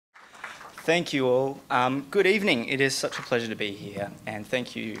Thank you all. Good evening. It is such a pleasure to be here, and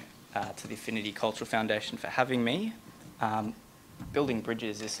thank you to the Affinity Cultural Foundation for having me. Building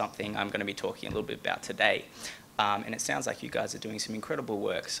bridges is something I'm going to be talking a little bit about today, and it sounds like you guys are doing some incredible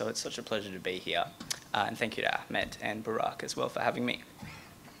work, so it's such a pleasure to be here. And thank you to Ahmed and Barak as well for having me.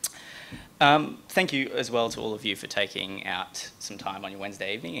 Thank you as well to all of you for taking out some time on your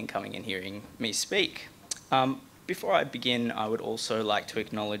Wednesday evening and coming and hearing me speak. Before I begin, I would also like to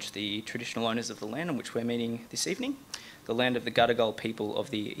acknowledge the traditional owners of the land on which we're meeting this evening, the land of the Gadigal people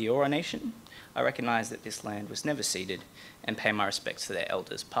of the Eora Nation. I recognise that this land was never ceded and pay my respects to their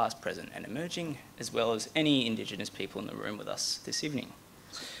elders past, present and emerging, as well as any Indigenous people in the room with us this evening.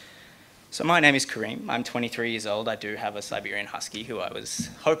 So my name is Kareem. I'm 23 years old. I do have a Siberian Husky who I was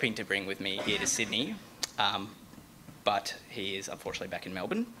hoping to bring with me here to Sydney, but he is unfortunately back in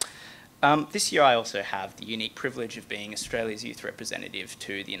Melbourne. This year I also have the unique privilege of being Australia's youth representative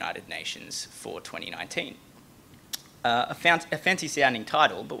to the United Nations for 2019. A fancy sounding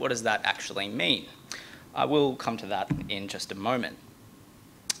title, but what does that actually mean? I will come to that in just a moment.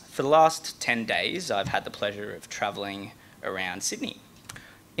 For the last 10 days, I've had the pleasure of travelling around Sydney.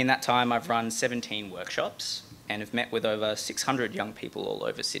 In that time, I've run 17 workshops and have met with over 600 young people all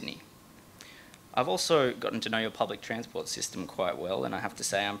over Sydney. I've also gotten to know your public transport system quite well, and I have to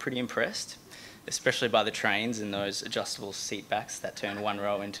say I'm pretty impressed, especially by the trains and those adjustable seat backs that turn one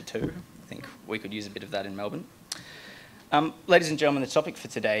row into two. I think we could use a bit of that in Melbourne. Ladies and gentlemen, the topic for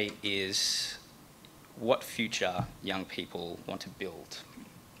today is what future young people want to build.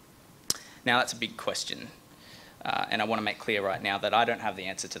 Now, that's a big question, and I want to make clear right now that I don't have the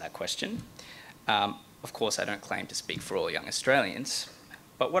answer to that question. Of course, I don't claim to speak for all young Australians,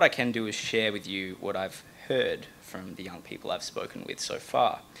 but what I can do is share with you what I've heard from the young people I've spoken with so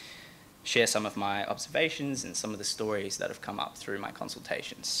far, share some of my observations and some of the stories that have come up through my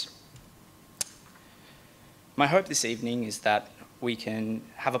consultations. My hope this evening is that we can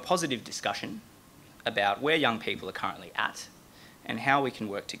have a positive discussion about where young people are currently at and how we can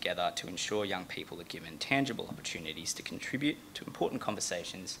work together to ensure young people are given tangible opportunities to contribute to important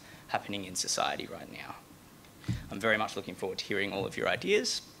conversations happening in society right now. I'm very much looking forward to hearing all of your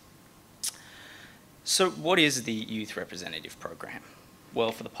ideas. So what is the Youth Representative Program?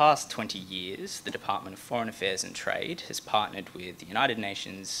 Well, for the past 20 years, the Department of Foreign Affairs and Trade has partnered with the United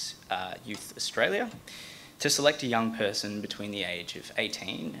Nations Youth Australia to select a young person between the age of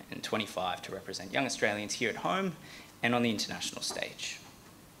 18 and 25 to represent young Australians here at home and on the international stage.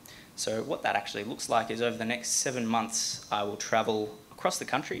 So what that actually looks like is over the next 7 months, I will travel across the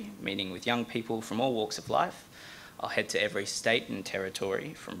country, meeting with young people from all walks of life. I'll head to every state and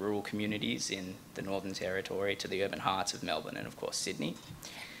territory, from rural communities in the Northern Territory to the urban hearts of Melbourne and of course Sydney.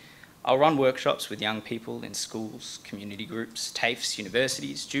 I'll run workshops with young people in schools, community groups, TAFEs,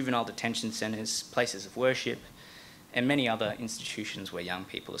 universities, juvenile detention centres, places of worship, and many other institutions where young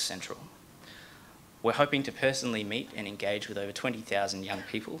people are central. We're hoping to personally meet and engage with over 20,000 young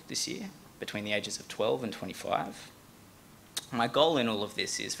people this year, between the ages of 12 and 25. My goal in all of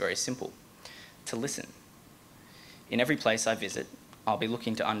this is very simple: to listen. In every place I visit, I'll be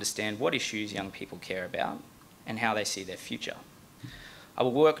looking to understand what issues young people care about and how they see their future. I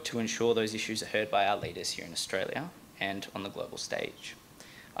will work to ensure those issues are heard by our leaders here in Australia and on the global stage.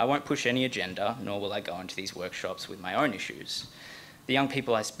 I won't push any agenda, nor will I go into these workshops with my own issues. The young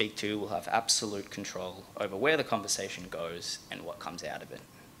people I speak to will have absolute control over where the conversation goes and what comes out of it.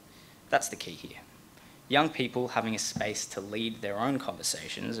 That's the key here. Young people having a space to lead their own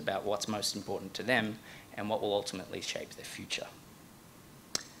conversations about what's most important to them and what will ultimately shape their future.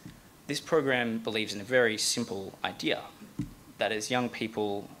 This program believes in a very simple idea, that as young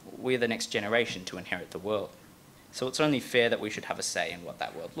people, we're the next generation to inherit the world. So it's only fair that we should have a say in what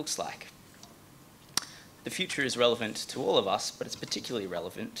that world looks like. The future is relevant to all of us, but it's particularly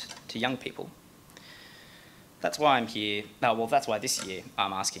relevant to young people. That's why I'm here, that's why this year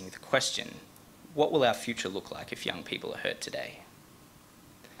I'm asking the question, what will our future look like if young people are heard today?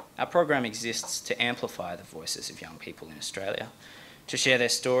 Our program exists to amplify the voices of young people in Australia, to share their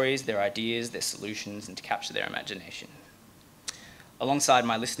stories, their ideas, their solutions, and to capture their imagination. Alongside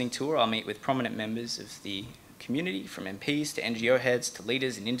my listening tour, I'll meet with prominent members of the community, from MPs to NGO heads to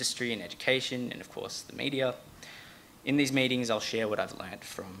leaders in industry and education, and of course the media. In these meetings, I'll share what I've learnt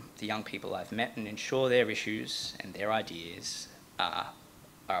from the young people I've met and ensure their issues and their ideas are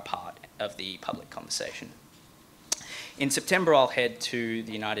a part of the public conversation. In September, I'll head to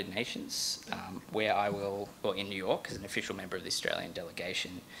the United Nations, where I will, or in New York, as an official member of the Australian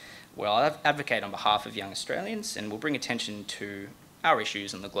delegation, where I'll advocate on behalf of young Australians and will bring attention to our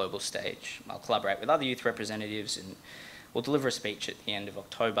issues on the global stage. I'll collaborate with other youth representatives and will deliver a speech at the end of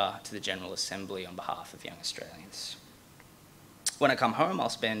October to the General Assembly on behalf of young Australians. When I come home, I'll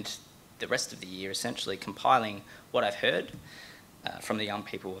spend the rest of the year essentially compiling what I've heard from the young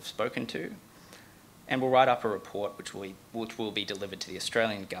people I've spoken to, and we'll write up a report which will be delivered to the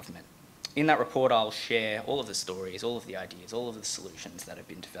Australian government. In that report, I'll share all of the stories, all of the ideas, all of the solutions that have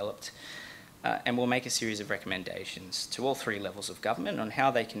been developed, and we'll make a series of recommendations to all three levels of government on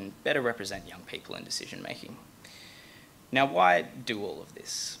how they can better represent young people in decision making. Now, why do all of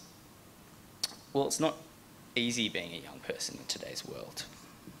this? Well, it's not easy being a young person in today's world.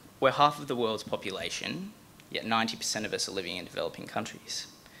 We're half of the world's population, yet 90% of us are living in developing countries.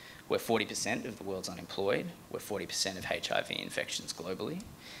 We're 40% of the world's unemployed, we're 40% of HIV infections globally,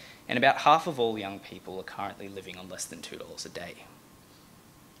 and about half of all young people are currently living on less than $2 a day.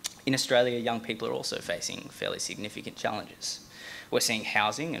 In Australia, young people are also facing fairly significant challenges. We're seeing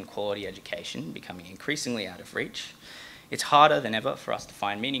housing and quality education becoming increasingly out of reach. It's harder than ever for us to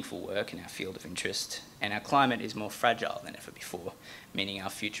find meaningful work in our field of interest, and our climate is more fragile than ever before, meaning our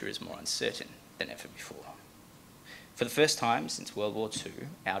future is more uncertain than ever before. For the first time since World War II,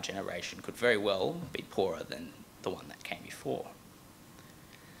 our generation could very well be poorer than the one that came before.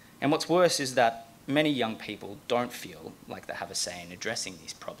 And what's worse is that many young people don't feel like they have a say in addressing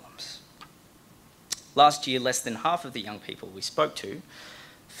these problems. Last year, less than half of the young people we spoke to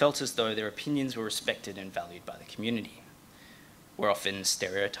felt as though their opinions were respected and valued by the community. We're often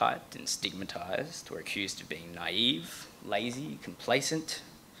stereotyped and stigmatised. We're accused of being naive, lazy, complacent,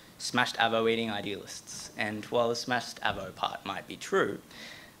 smashed avo-eating idealists. And while the smashed avo part might be true,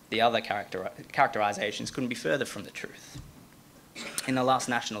 the other characterisations couldn't be further from the truth. In the last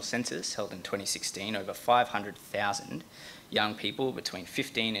national census, held in 2016, over 500,000 young people between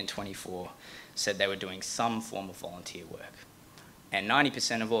 15 and 24 said they were doing some form of volunteer work. And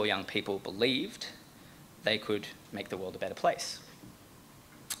 90% of all young people believed they could make the world a better place.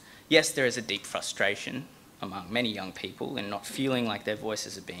 Yes, there is a deep frustration among many young people in not feeling like their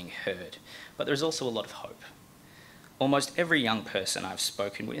voices are being heard, but there is also a lot of hope. Almost every young person I've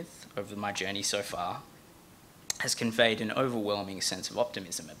spoken with over my journey so far has conveyed an overwhelming sense of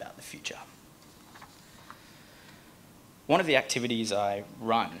optimism about the future. One of the activities I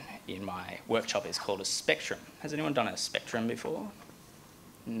run in my workshop is called a spectrum. Has anyone done a spectrum before?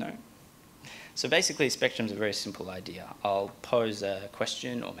 No? So basically, a spectrum is a very simple idea. I'll pose a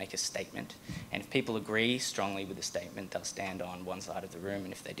question or make a statement, and if people agree strongly with the statement, they'll stand on one side of the room,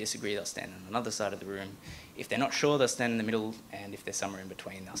 and if they disagree, they'll stand on another side of the room. If they're not sure, they'll stand in the middle, and if they're somewhere in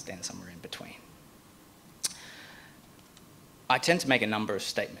between, they'll stand somewhere in between. I tend to make a number of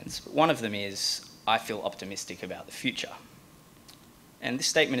statements, but one of them is, I feel optimistic about the future. And this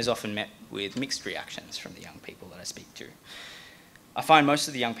statement is often met with mixed reactions from the young people that I speak to. I find most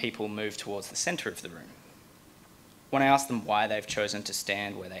of the young people move towards the centre of the room. When I ask them why they've chosen to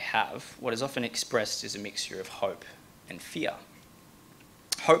stand where they have, what is often expressed is a mixture of hope and fear.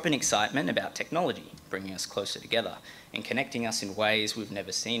 Hope and excitement about technology, bringing us closer together and connecting us in ways we've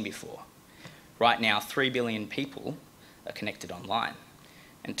never seen before. Right now, 3 billion people are connected online,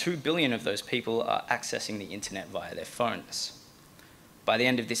 and 2 billion of those people are accessing the internet via their phones. By the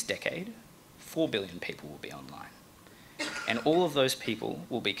end of this decade, 4 billion people will be online. And all of those people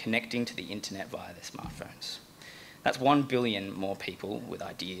will be connecting to the internet via their smartphones. That's 1 billion more people with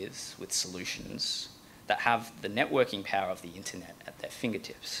ideas, with solutions, that have the networking power of the internet at their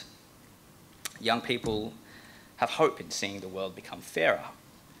fingertips. Young people have hope in seeing the world become fairer.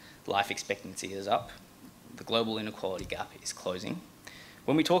 Life expectancy is up. The global inequality gap is closing.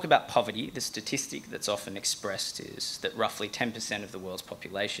 When we talk about poverty, the statistic that's often expressed is that roughly 10% of the world's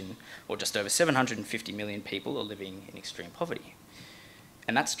population, or just over 750 million people, are living in extreme poverty.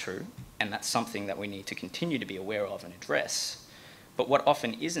 And that's true, and that's something that we need to continue to be aware of and address. But what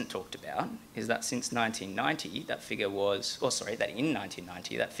often isn't talked about is that since 1990, that in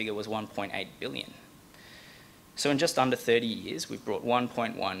 1990, that figure was 1.8 billion. So in just under 30 years, we've brought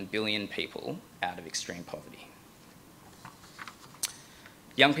 1.1 billion people out of extreme poverty.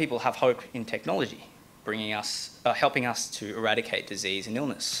 Young people have hope in technology, helping us to eradicate disease and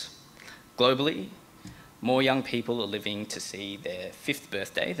illness. Globally, more young people are living to see their 5th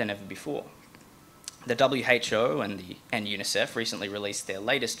birthday than ever before. The WHO and UNICEF recently released their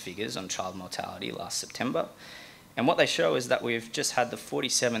latest figures on child mortality last September, and what they show is that we've just had the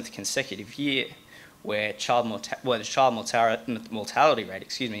 47th consecutive year where the child mortality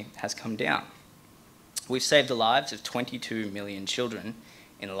rate has come down. We've saved the lives of 22 million children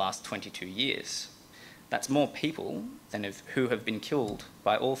in the last 22 years. That's more people than who have been killed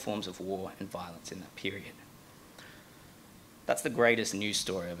by all forms of war and violence in that period. That's the greatest news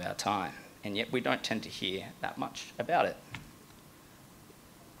story of our time. and yet we don't tend to hear that much about it.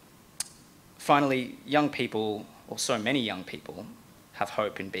 Finally, young people, or so many young people, have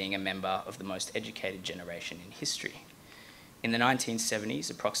hope in being a member of the most educated generation in history. In the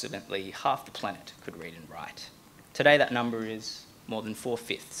 1970s, approximately half the planet could read and write. Today, that number is more than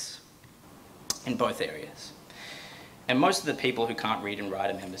 4/5 in both areas. And most of the people who can't read and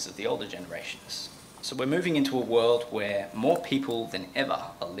write are members of the older generations. So we're moving into a world where more people than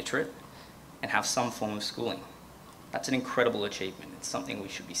ever are literate and have some form of schooling. That's an incredible achievement. It's something we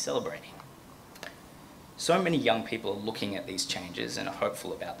should be celebrating. So many young people are looking at these changes and are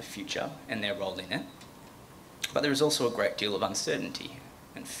hopeful about the future and their role in it. But there is also a great deal of uncertainty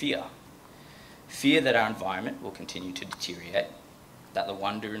and fear. Fear that our environment will continue to deteriorate, that the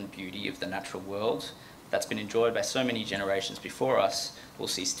wonder and beauty of the natural world that's been enjoyed by so many generations before us will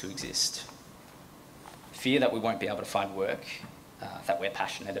cease to exist. Fear that we won't be able to find work that we're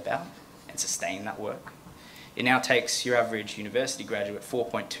passionate about and sustain that work. It now takes your average university graduate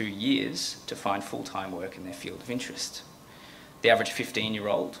 4.2 years to find full-time work in their field of interest. The average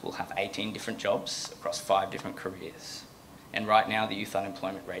 15-year-old will have 18 different jobs across 5 different careers. And right now, the youth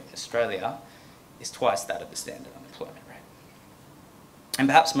unemployment rate in Australia is twice that of the standard unemployment rate. And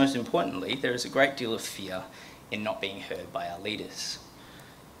perhaps most importantly, there is a great deal of fear in not being heard by our leaders.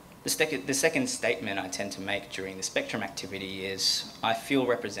 The second statement I tend to make during the Spectrum activity is, I feel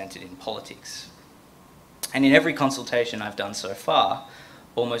represented in politics. And in every consultation I've done so far,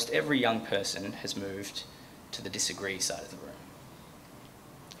 almost every young person has moved to the disagree side of the room.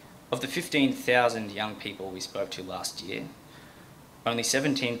 Of the 15,000 young people we spoke to last year, only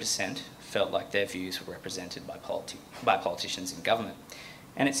 17% felt like their views were represented by politicians in government.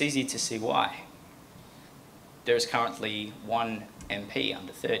 And it's easy to see why. There is currently one MP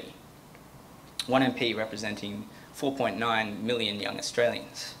under 30. One MP representing 4.9 million young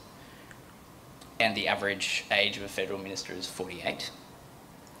Australians. And the average age of a federal minister is 48.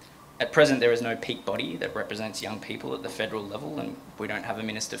 At present, there is no peak body that represents young people at the federal level, and we don't have a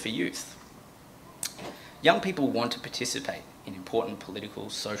minister for youth. Young people want to participate in important political,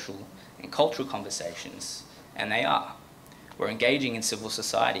 social, and cultural conversations, and they are. We're engaging in civil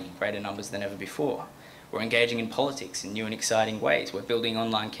society in greater numbers than ever before. We're engaging in politics in new and exciting ways. We're building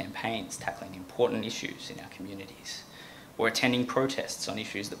online campaigns tackling important issues in our communities. We're attending protests on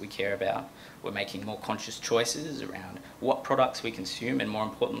issues that we care about. We're making more conscious choices around what products we consume and, more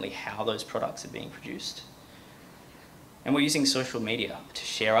importantly, how those products are being produced. And we're using social media to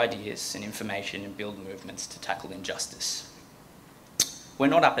share ideas and information and build movements to tackle injustice. We're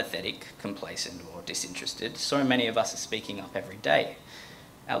not apathetic, complacent, or disinterested. So many of us are speaking up every day.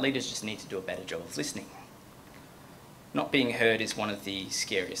 Our leaders just need to do a better job of listening. Not being heard is one of the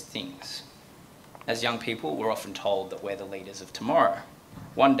scariest things. As young people, we're often told that we're the leaders of tomorrow.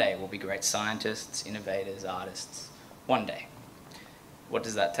 One day we'll be great scientists, innovators, artists. One day. What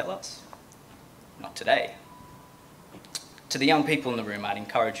does that tell us? Not today. To the young people in the room, I'd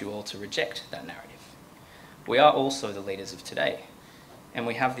encourage you all to reject that narrative. We are also the leaders of today, and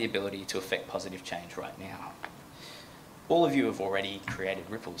we have the ability to affect positive change right now. All of you have already created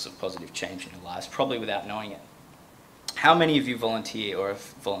ripples of positive change in your lives, probably without knowing it. How many of you volunteer or have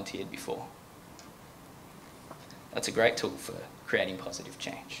volunteered before? That's a great tool for creating positive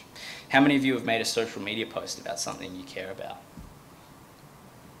change. How many of you have made a social media post about something you care about?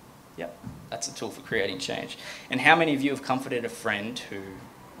 Yep, that's a tool for creating change. And how many of you have comforted a friend who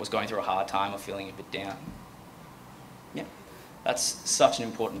was going through a hard time or feeling a bit down? Yep, that's such an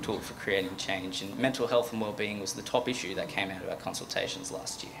important tool for creating change. And mental health and well-being was the top issue that came out of our consultations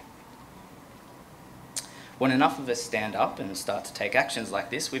last year. When enough of us stand up and start to take actions like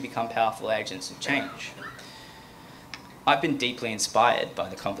this, we become powerful agents of change. I've been deeply inspired by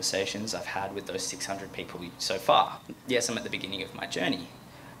the conversations I've had with those 600 people so far. Yes, I'm at the beginning of my journey,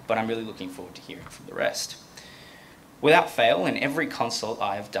 but I'm really looking forward to hearing from the rest. Without fail, in every consult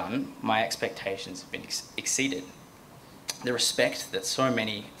I have done, my expectations have been exceeded. The respect that so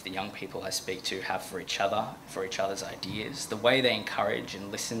many of the young people I speak to have for each other, for each other's ideas, the way they encourage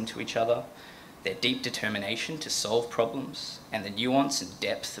and listen to each other, their deep determination to solve problems, and the nuance and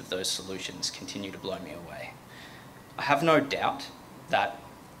depth of those solutions continue to blow me away. I have no doubt that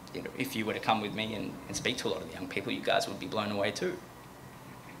if you were to come with me and speak to a lot of the young people, you guys would be blown away too.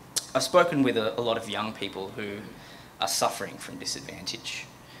 I've spoken with a lot of young people who are suffering from disadvantage.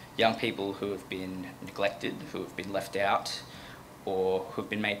 Young people who have been neglected, who have been left out, or who have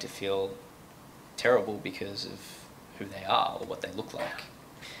been made to feel terrible because of who they are or what they look like.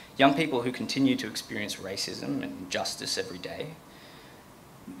 Young people who continue to experience racism and injustice every day.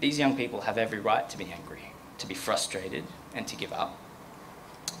 These young people have every right to be angry, to be frustrated, and to give up.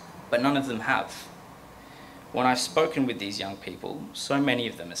 but none of them have. When I've spoken with these young people, so many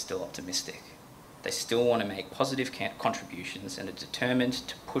of them are still optimistic. They still want to make positive contributions and are determined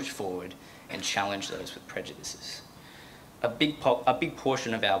to push forward and challenge those with prejudices. A big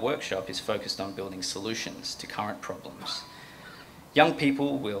portion of our workshop is focused on building solutions to current problems. Young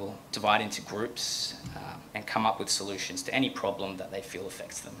people will divide into groups and come up with solutions to any problem that they feel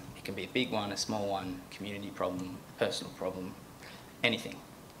affects them. It can be a big one, a small one, community problem, personal problem, anything.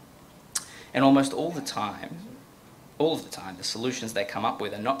 And almost all of the time, the solutions they come up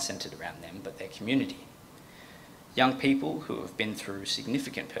with are not centred around them, but their community. Young people who have been through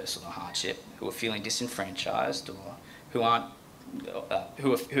significant personal hardship, who are feeling disenfranchised, or who have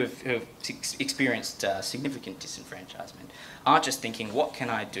experienced significant disenfranchisement, aren't just thinking, what can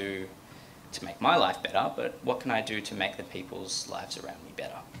I do to make my life better, but what can I do to make the people's lives around me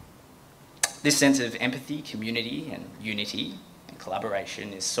better? This sense of empathy, community, and unity and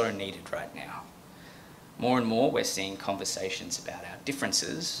collaboration is so needed right now. More and more, we're seeing conversations about our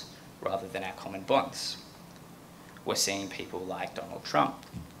differences rather than our common bonds. We're seeing people like Donald Trump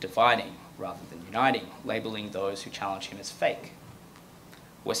dividing rather than uniting, labelling those who challenge him as fake.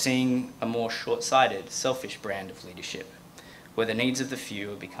 We're seeing a more short-sighted, selfish brand of leadership, where the needs of the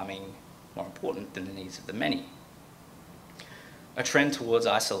few are becoming more important than the needs of the many. A trend towards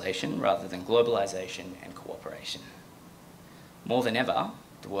isolation rather than globalization and cooperation. More than ever,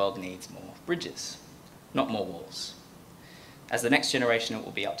 the world needs more bridges, not more walls. As the next generation, it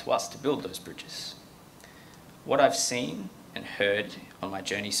will be up to us to build those bridges. What I've seen and heard on my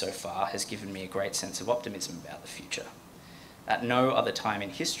journey so far has given me a great sense of optimism about the future. At no other time in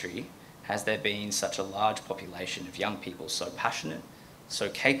history has there been such a large population of young people so passionate, so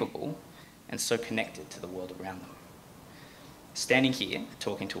capable, and so connected to the world around them. Standing here,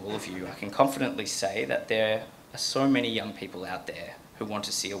 talking to all of you, I can confidently say that there are so many young people out there who want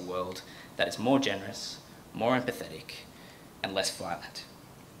to see a world that is more generous, more empathetic, and less violent.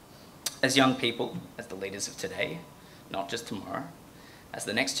 As young people, as the leaders of today, not just tomorrow, as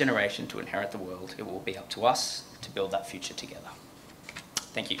the next generation to inherit the world, it will be up to us to build that future together.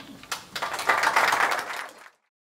 Thank you.